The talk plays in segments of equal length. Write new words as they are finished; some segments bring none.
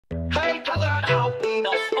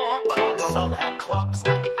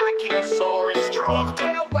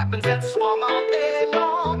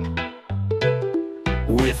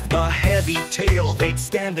mighty tail, they'd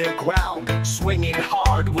stand their ground, swinging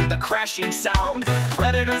hard with a crashing sound.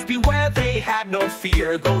 Predators beware, they had no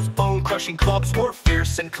fear. Those bone-crushing clubs were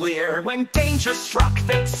fierce and clear. When danger struck,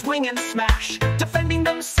 they'd swing and smash, defending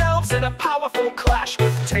themselves in a powerful clash.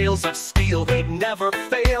 With tails of steel, they'd never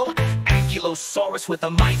fail. Ankylosaurus with a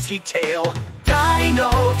mighty tail.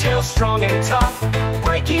 Dino, tail strong and tough,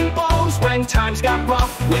 breaking bones when times got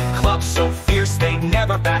rough. With clubs so fierce, they'd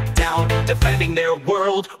never back down, defending their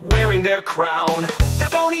world, wearing their crown. Their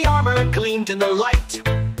bony armor gleamed in the light,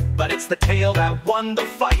 but it's the tail that won the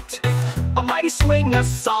fight. A mighty swing, a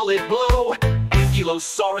solid blow,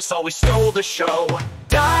 Ankylosaurus always stole the show.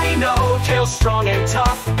 Dino, tail strong and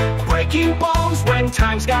tough, breaking bones when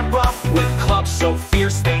times got rough. With clubs so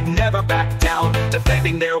fierce, they'd never back down,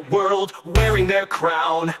 defending their world, wearing their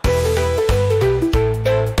crown.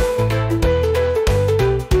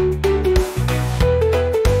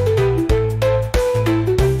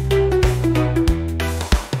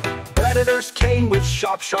 Predators came with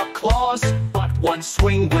sharp claws, but one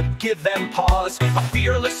swing would give them pause. A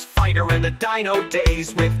fearless fighter in the dino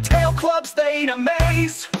days, with tail clubs they'd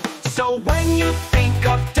amaze. So when you think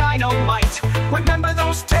of dynamite, remember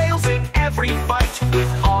those tails in every fight. With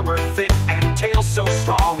armor thick and tails so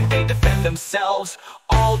strong, they defend themselves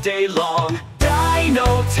all day long.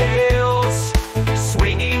 Dino tails,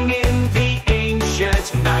 swinging in the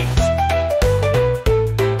ancient night.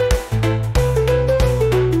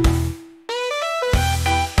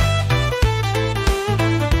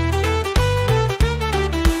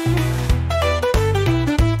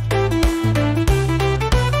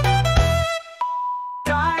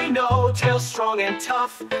 Tail strong and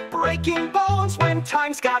tough, breaking bones when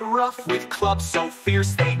times got rough. With clubs so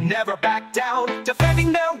fierce, they'd never back down,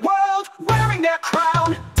 defending their world, wearing their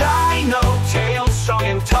crown. Dino, tail strong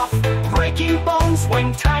and tough, breaking bones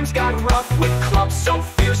when times got rough. With clubs so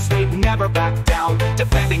fierce, they'd never back down,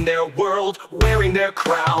 defending their world, wearing their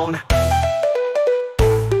crown.